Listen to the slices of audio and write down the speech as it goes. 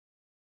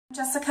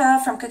Jessica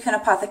from Cocoon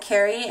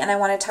Apothecary, and I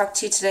want to talk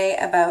to you today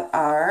about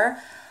our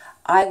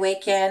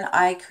Eyewaken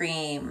Eye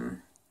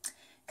Cream.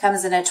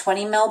 Comes in a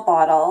 20 ml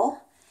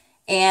bottle,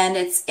 and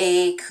it's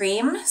a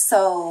cream,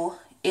 so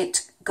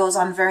it goes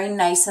on very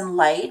nice and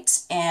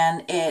light,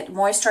 and it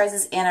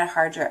moisturizes and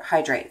it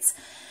hydrates.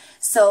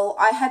 So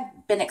I had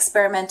been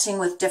experimenting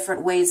with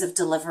different ways of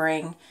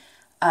delivering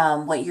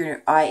what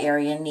your eye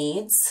area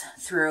needs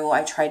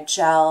I tried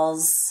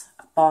gels,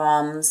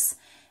 balms,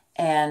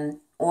 and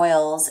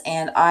oils,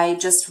 and I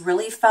just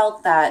really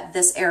felt that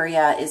this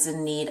area is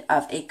in need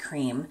of a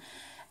cream.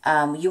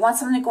 You want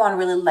something to go on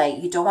really light.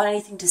 You don't want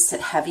anything to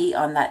sit heavy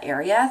on that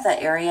area. That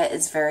area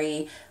is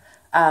very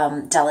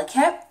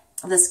delicate.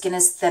 The skin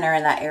is thinner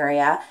in that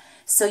area,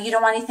 so you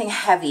don't want anything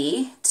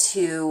heavy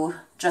to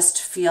just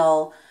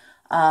feel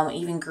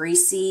even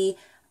greasy.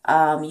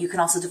 You can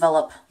also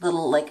develop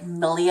little like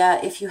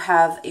milia if you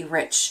have a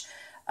rich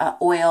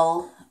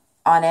oil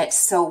on it.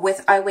 So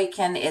with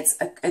Eyewaken, it's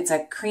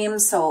a cream,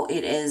 so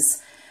it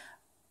is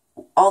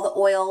all the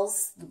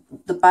oils,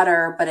 the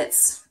butter, but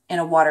it's in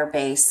a water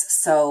base,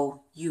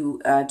 so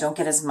you don't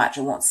get as much.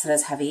 It won't sit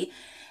as heavy,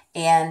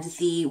 and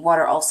the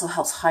water also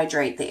helps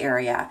hydrate the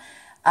area.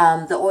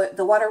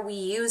 The water we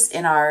use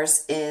in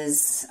ours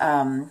is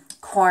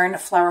corn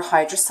flower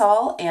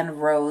hydrosol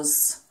and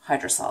rose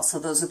hydrosol. So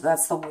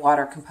that's the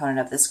water component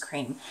of this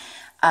cream,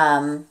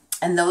 and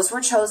those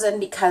were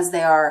chosen because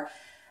they are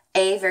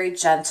A, very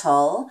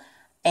gentle,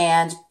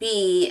 and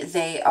B,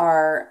 they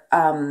are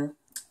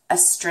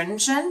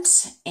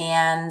astringent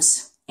and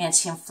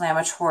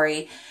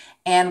anti-inflammatory,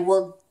 and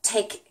will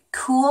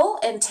cool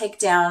and take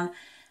down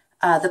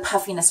the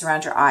puffiness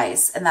around your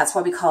eyes. And that's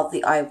why we call it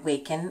the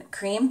Eyewaken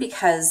cream,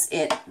 because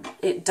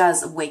it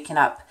does waken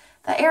up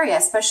the area,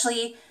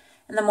 especially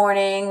in the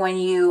morning when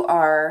you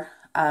are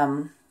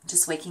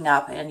just waking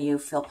up and you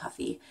feel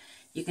puffy.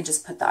 You can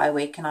just put the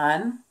Eyewaken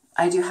on.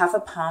 I do have a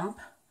pump,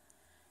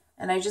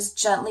 and I just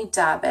gently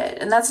dab it.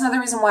 And that's another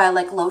reason why I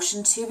like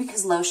lotion too,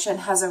 because lotion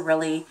has a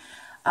really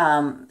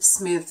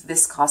smooth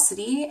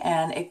viscosity,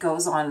 and it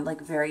goes on like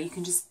you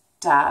can just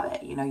dab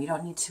it, you know, you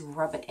don't need to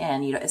rub it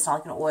in. It's not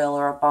like an oil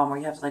or a balm where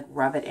you have to like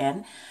rub it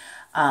in.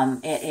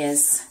 It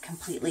is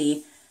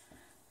completely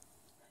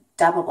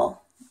dabbable,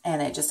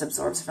 and it just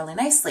absorbs really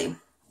nicely.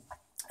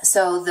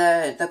 So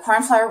the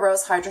cornflower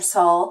rose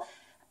hydrosol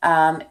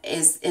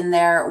is in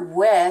there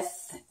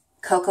with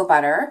cocoa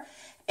butter.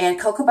 And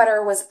cocoa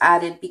butter was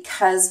added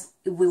because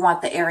we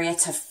want the area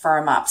to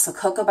firm up. So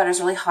cocoa butter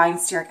is really high in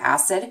stearic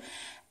acid,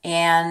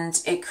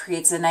 and it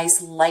creates a nice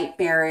light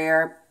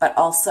barrier, but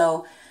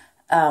also,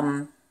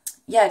 yeah,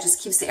 it just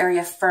keeps the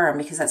area firm,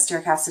 because that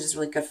stearic acid is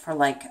really good for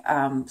like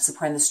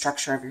supporting the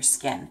structure of your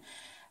skin.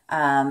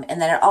 And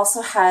then it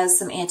also has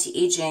some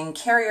anti-aging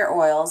carrier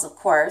oils, of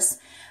course.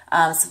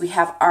 So we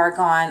have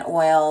argan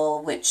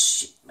oil,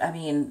 which, I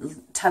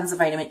mean, tons of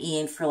vitamin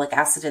E and ferulic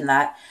acid in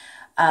that.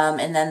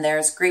 And then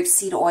there's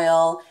grapeseed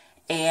oil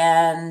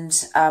and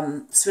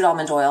sweet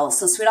almond oil.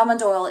 So sweet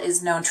almond oil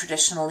is known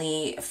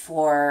traditionally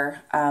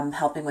for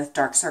helping with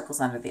dark circles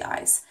under the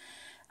eyes.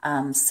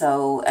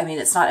 So I mean,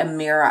 it's not a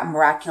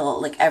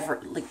miraculous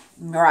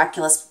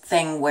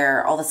thing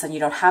where all of a sudden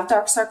you don't have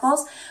dark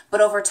circles, but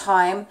over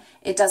time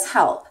it does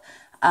help.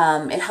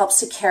 It helps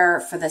to care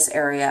for this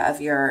area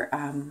of your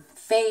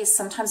face.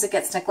 Sometimes it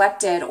gets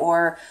neglected,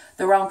 or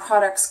the wrong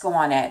products go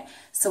on it.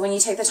 So when you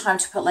take the time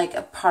to put like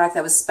a product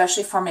that was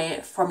specially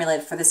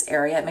formulated for this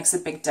area, it makes a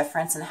big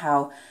difference in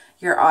how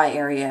your eye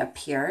area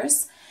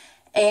appears.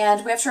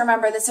 And we have to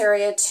remember this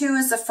area too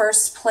is the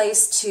first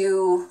place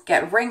to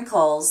get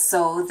wrinkles.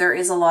 So there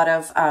is a lot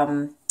of,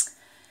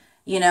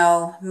 you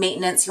know,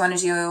 maintenance you want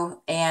to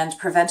do and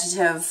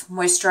preventative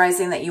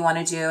moisturizing that you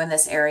want to do in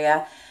this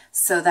area,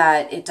 so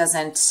that it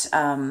doesn't,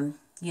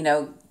 you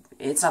know,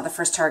 it's not the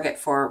first target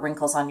for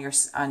wrinkles on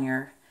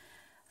your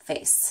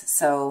face.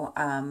 So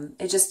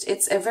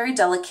it's a very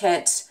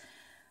delicate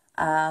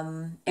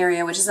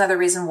area, which is another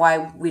reason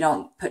why we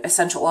don't put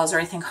essential oils or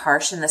anything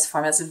harsh in this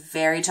formula. It's a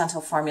very gentle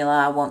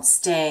formula, won't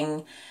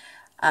sting,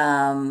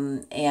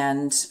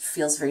 and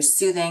feels very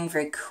soothing,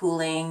 very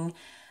cooling,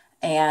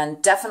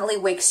 and definitely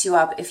wakes you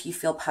up if you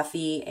feel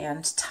puffy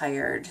and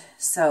tired.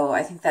 So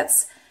I think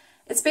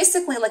it's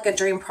basically like a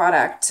dream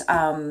product.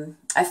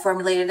 I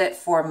formulated it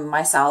for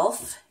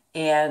myself,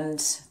 and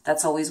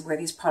that's always where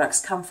these products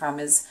come from,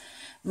 is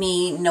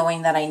me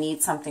knowing that I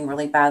need something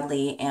really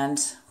badly and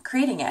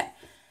creating it.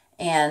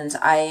 And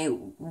I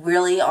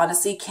really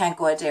honestly can't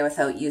go a day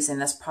without using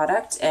this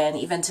product. And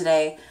even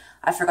today,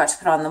 I forgot to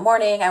put it on in the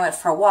morning. I went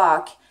for a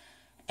walk,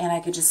 and I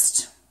could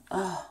just,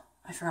 oh,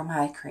 I forgot my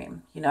eye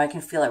cream. You know, I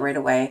can feel it right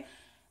away,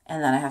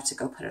 and then I have to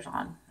go put it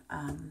on.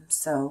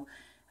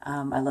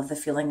 I love the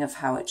feeling of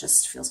how it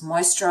just feels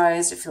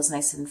moisturized. It feels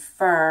nice and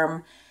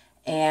firm,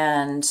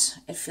 and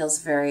it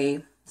feels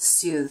very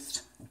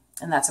soothed,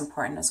 and that's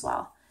important as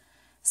well.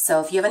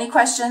 So if you have any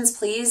questions,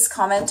 please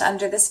comment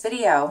under this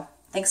video.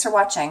 Thanks for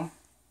watching.